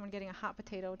out for someone getting a hot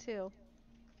potato, too.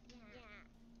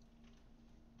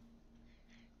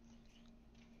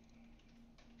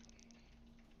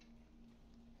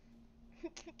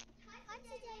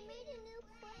 Actually, I made a new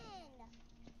friend.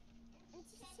 And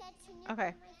she said she knew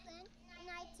Okay. my friend, and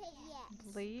I said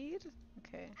yes. Bleed?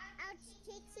 Okay. I'll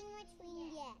stick in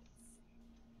between yes.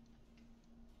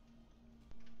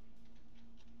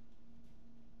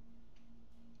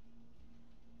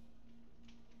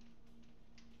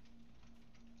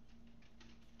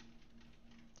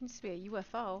 Seems to be a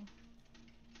UFO.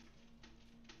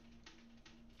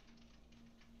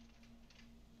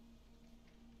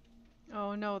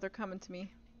 Oh no, they're coming to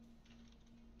me.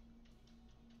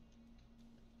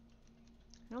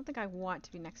 I don't think I want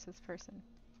to be next to this person.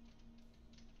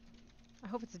 I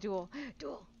hope it's a duel.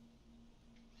 Duel!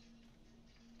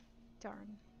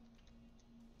 Darn.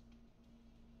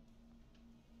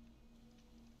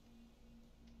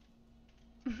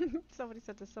 Somebody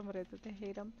said to somebody that they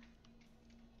hate him.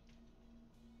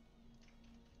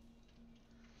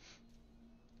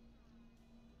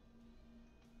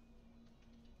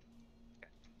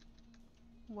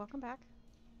 Welcome back.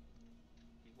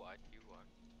 You what? You what?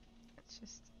 It's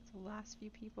just the last few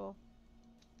people.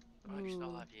 Oh, you're still Ooh,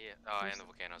 alive. Yeah. Oh, there's and the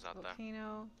volcano's out there.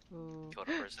 volcano. Ooh. Killed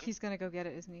a person. He's gonna go get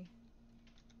it, isn't he?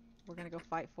 We're gonna go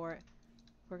fight for it.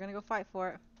 We're gonna go fight for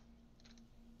it.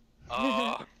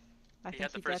 Oh, I he think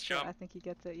had the he first gets jump. it. I think he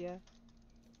gets it. Yeah.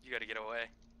 You gotta get away.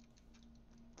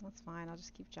 That's fine. I'll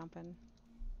just keep jumping.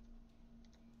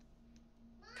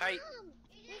 Kite. Mom,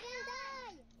 you're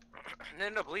gonna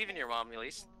die. No, believe in your mom, at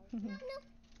least.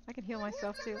 I can heal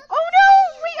myself too. Oh no!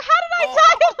 Wait, how did I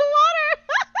die in the water?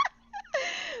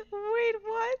 Wait,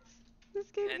 what? This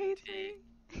game hates me.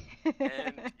 NT.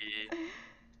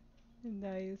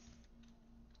 Nice.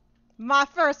 My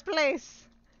first place.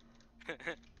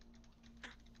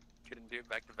 Couldn't do it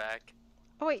back to back.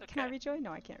 Oh wait, It's can I okay. rejoin?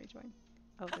 No, I can't rejoin.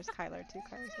 Oh, there's Kyler too.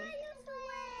 Kyler's here.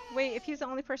 Wait, if he's the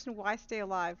only person, why stay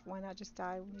alive? Why not just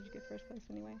die when you get first place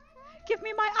anyway? Give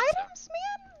me my items,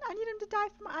 man! I need him to die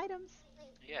for my items.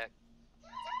 Yeah.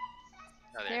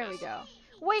 Oh, There it we is. go.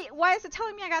 Wait, why is it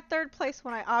telling me I got third place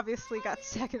when I obviously got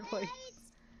second place?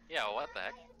 Yeah, what the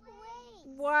heck?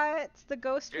 What? The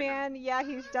ghost You're the- man? Yeah,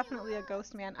 he's definitely a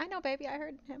ghost man. I know, baby. I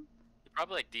heard him. He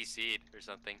probably like DC'd or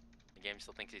something. The game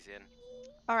still thinks he's in.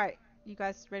 Alright, you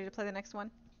guys ready to play the next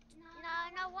one?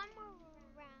 No, one more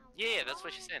round. Yeah, that's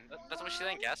what she's saying. That's what she's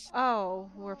saying, guess. Oh,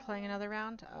 we're playing another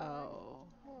round? Oh.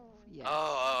 Yes.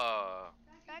 Oh.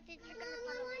 That is you're gonna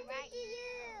follow me, right?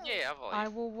 Yeah, I'll follow I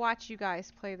you. will watch you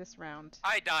guys play this round.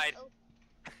 I died.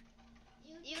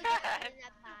 You did it that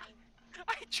time.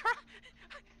 I tried.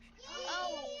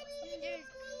 Oh,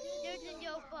 there's a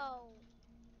Yopo.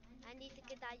 I need to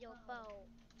get that Yopo.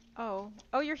 Oh.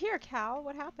 Oh, you're here, Cal.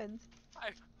 What happened?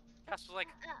 Cass was like,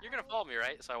 "You're gonna follow me,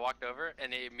 right?" So I walked over,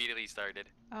 and it immediately started.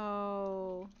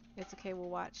 Oh. It's okay. We'll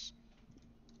watch.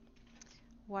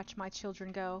 Watch my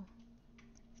children go.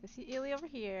 So I see Ely over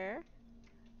here.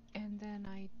 And then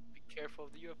I Be careful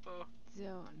of the UFO.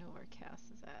 don't know where Cass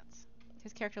is at.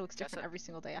 His character looks Cass different up. every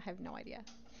single day. I have no idea.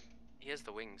 He has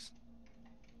the wings.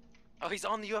 Oh, he's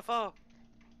on the UFO.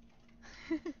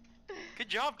 Good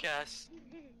job, Cass.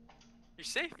 You're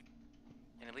safe.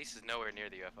 And Elise is nowhere near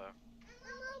the UFO.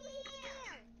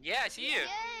 Yeah, I see you.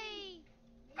 Yay!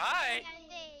 Hi. I'm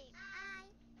safe.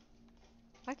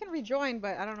 I can rejoin,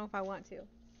 but I don't know if I want to.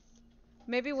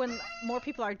 Maybe when more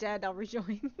people are dead, I'll rejoin.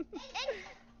 Can you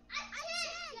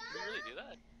really do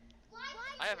that?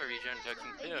 I have a rejoin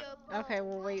token The too. Yopo. Okay,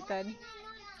 we'll wait then.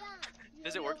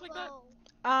 Does it work like that?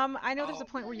 I know there's a Oh.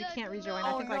 point where you can't rejoin.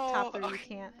 I Oh, think like top no. 3 you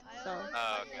can't. So.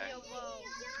 Oh, okay.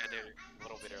 I did it a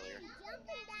little bit earlier.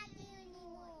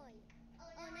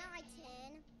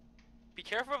 Be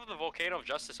careful of the volcano of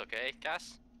justice, okay,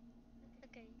 Cass?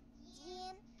 Okay.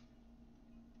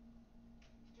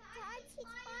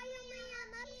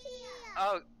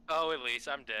 Oh, Elise,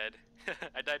 I'm dead.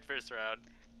 I died first round.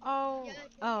 Oh. Yeah,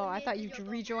 Oh, give I me thought the you Yopo.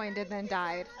 rejoined and then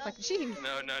died. Like, jeez.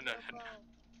 No. Give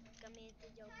me the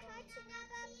Yopo.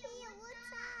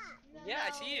 Yeah,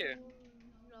 I see you.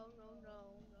 No.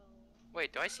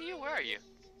 Wait, do I see you? Where are you?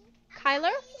 Kyler?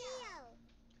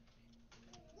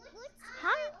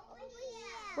 Hi.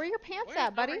 Where are your pants Where's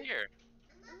at, buddy? over here?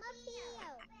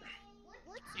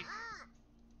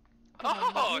 Hold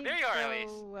on, Oh, let me there you are, Elise.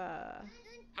 go,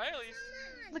 Hi, Elise.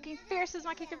 looking fierce as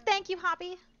my kicker. Thank you,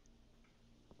 Hoppy.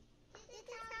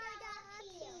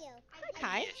 Hi,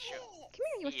 Kai. Yeah, show, Come here.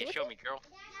 You want to sit yeah, with show me? me, girl.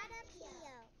 Yeah.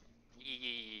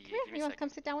 Come here. Give me You a want to come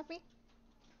second. sit down with me?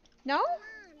 No?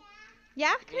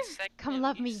 Yeah? Give me a Come here. second, Come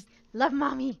love me. Elise. Love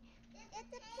mommy.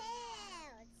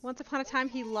 Once upon a time,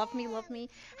 he loved me.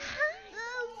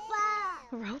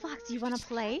 Roblox, you want to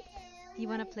play? You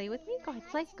want to play with me? Go ahead,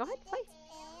 play. Go ahead, play.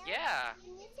 Yeah.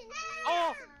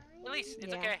 Oh, Elise, it's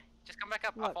Yeah. okay. Just come back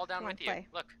up. I'll Look, fall down come on, with you. play.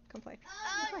 Look. Come play.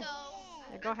 Oh Come no.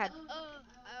 Yeah, go ahead. I almost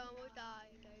died.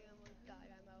 I almost died.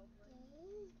 I'm over.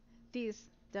 These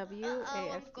W Oh, A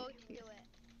I'm S D. going to do it.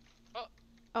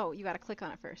 Oh, you gotta click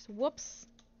on it first. Whoops.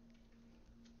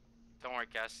 Don't worry,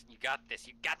 Cass. You got this.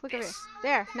 You got Click over this. here.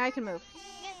 There. Now you can move.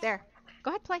 There.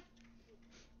 Go ahead, play.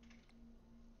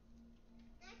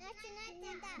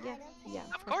 Yeah. Yeah. Of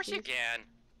press course you these. can.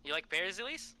 You like bears,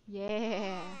 Elise?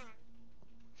 Yeah.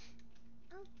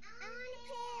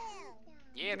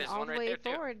 Yeah, You're there's all one the right way there too.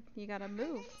 forward. You gotta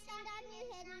move.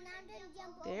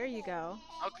 There you go.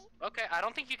 Okay, I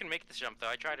don't think you can make this jump though.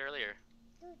 I tried earlier.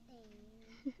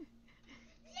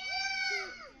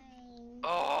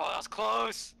 Oh, that was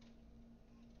close.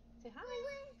 Say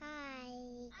hi.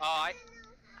 Oh,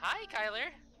 Hi, Kyler.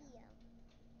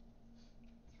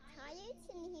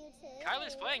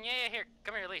 Kyler's playing. Yeah, here.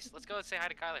 Come here, Elise. Let's go and say hi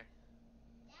to Kyler.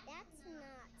 That's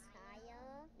not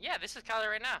Tyler. Yeah, this is Kyler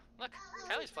right now. Look,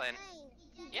 Kyler's playing.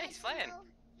 Yeah, he's playing.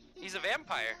 He's a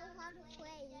vampire. He doesn't know how to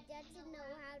play. He doesn't know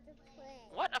how to play.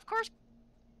 What? Of course.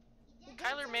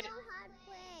 Kyler made it. Know how to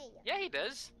play. Yeah, he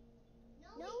does.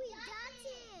 No, he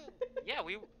doesn't. Yeah,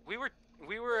 we were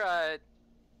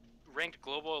ranked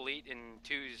global elite in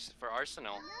 2s for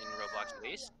Arsenal in Roblox,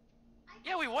 Elise.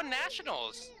 Yeah, we won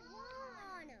nationals.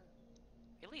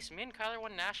 Elise, me and Kyler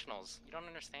won nationals. You don't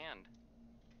understand.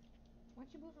 Why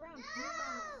don't you move around? Move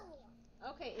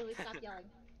around. Okay, Elise, stop yelling.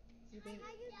 You're being...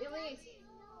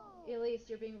 Elise,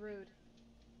 you're being rude.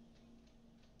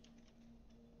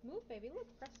 Move, baby. Look,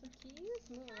 press some keys.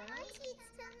 Move around.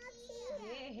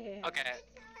 Yeah. Okay.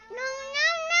 No, no,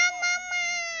 no, Mama!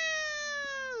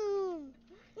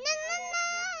 No, no,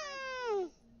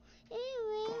 no!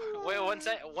 Wait,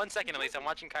 one second, Elise. I'm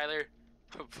watching Kyler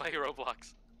play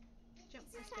Roblox. Jump.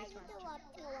 Try to go up,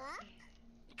 go up.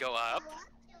 Go up.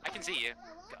 I can see you.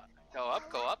 Go up,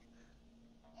 go up.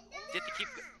 You have to keep.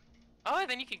 Oh,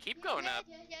 then you can keep going up.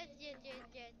 Keep going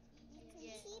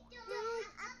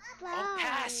up. Oh,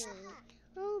 Cass!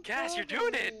 Cass, you're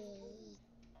doing it!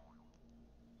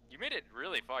 You made it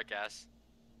really far, Cass.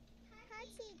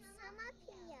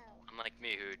 Unlike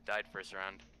me, who died first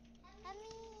round.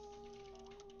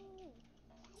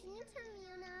 Can you turn me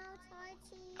on now,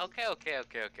 Tarty?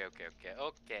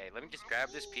 Okay. Let me just grab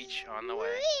this peach on the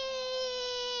way.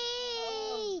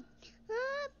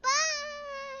 Bye!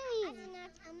 I did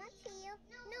not come up here.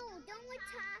 No, don't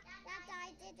attack that guy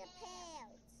did the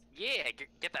pears. Yeah,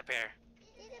 get that pear.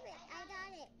 Did the pear. I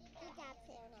got it. Did that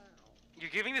pear now. You're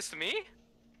giving this to me?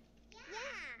 Yeah.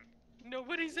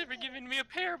 Nobody's ever given me a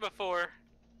pear before.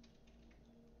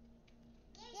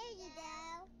 There you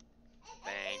go.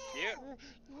 Thank you.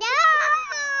 No!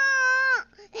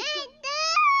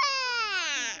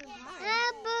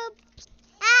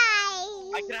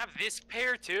 Hi. I can have this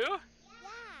pear too? Yeah.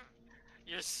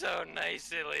 You're so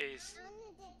nice, Elise. I'm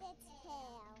gonna get this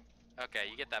pear. Okay,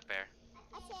 you get that pear.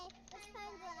 Okay, let's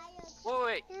find the other.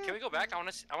 Wait, can we go back? I want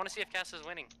to see if Cass is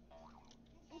winning.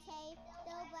 Okay,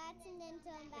 go back and then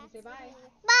turn back Say to bye. me.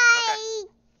 Bye.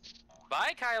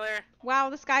 Bye, Kyler. Wow,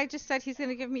 this guy just said he's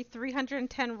gonna give me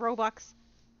 310 Robux.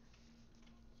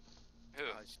 Who?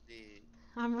 Oh, shit.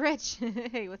 I'm rich.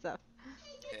 Hey, what's up?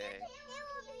 Hey.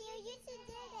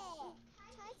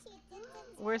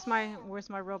 Where's my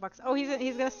Robux? Oh,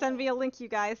 he's gonna send me a link, you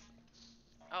guys.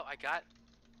 Oh, I got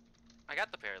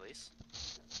the pear, Elise.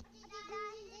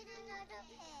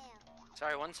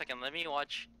 Sorry, 1 second. Let me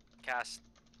watch Cass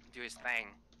do his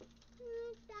thing.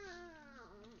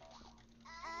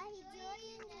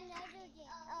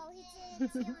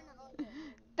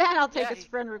 Then I'll take Yeah, his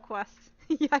friend request.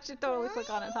 Yeah, I should totally click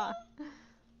on it, huh?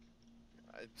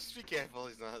 Just be careful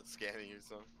he's not scamming you or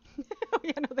something. Oh,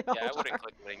 yeah, no, they all Yeah, I wouldn't are.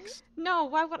 click links. No,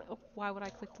 why would I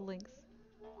click the links?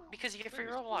 Because you get free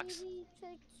Roblox.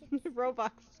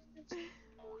 Robux.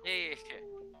 Yeah.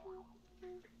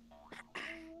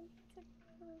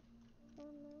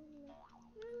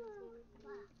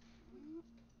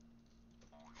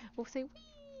 We'll say wee.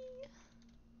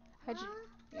 How'd you?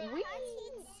 Wee.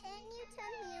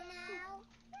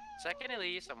 Second,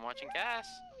 Elise, I'm watching Cass.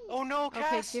 Oh no, Okay,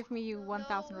 Cass! give me you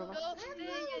 1,000 Robux.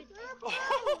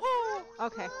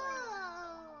 Okay.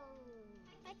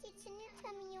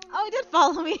 Oh, he did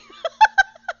follow me.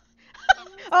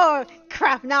 Oh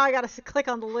crap! Now I gotta click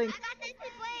on the link.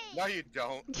 No, you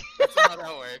don't. That's not how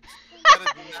that works. That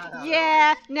is not how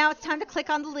Yeah. Now it's time to click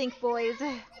on the link, boys.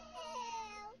 You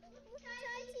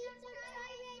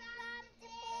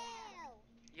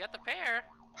got the pear.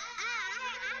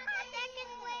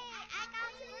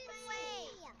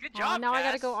 Good Oh, job, now I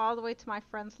gotta Cass. go all the way to my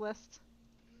friends list.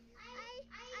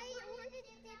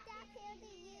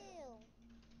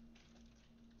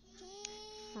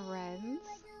 Friends?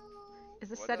 Is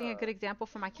this What, setting a good example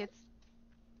for my kids?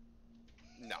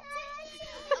 No.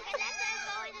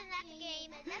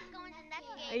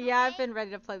 Yeah, I've been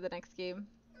ready to play the next game.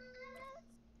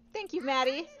 Thank you,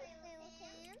 Maddie.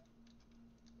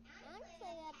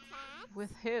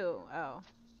 With who? Oh.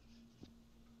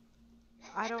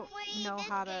 I don't know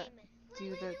how to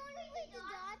do the...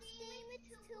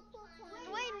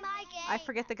 I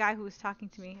forget the guy who was talking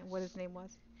to me and what his name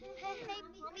was. Hey,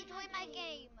 mommy, join my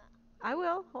game. I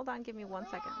will. Hold on, give me 1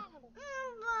 second.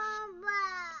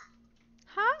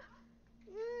 Huh?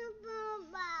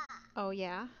 Oh,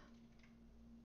 yeah?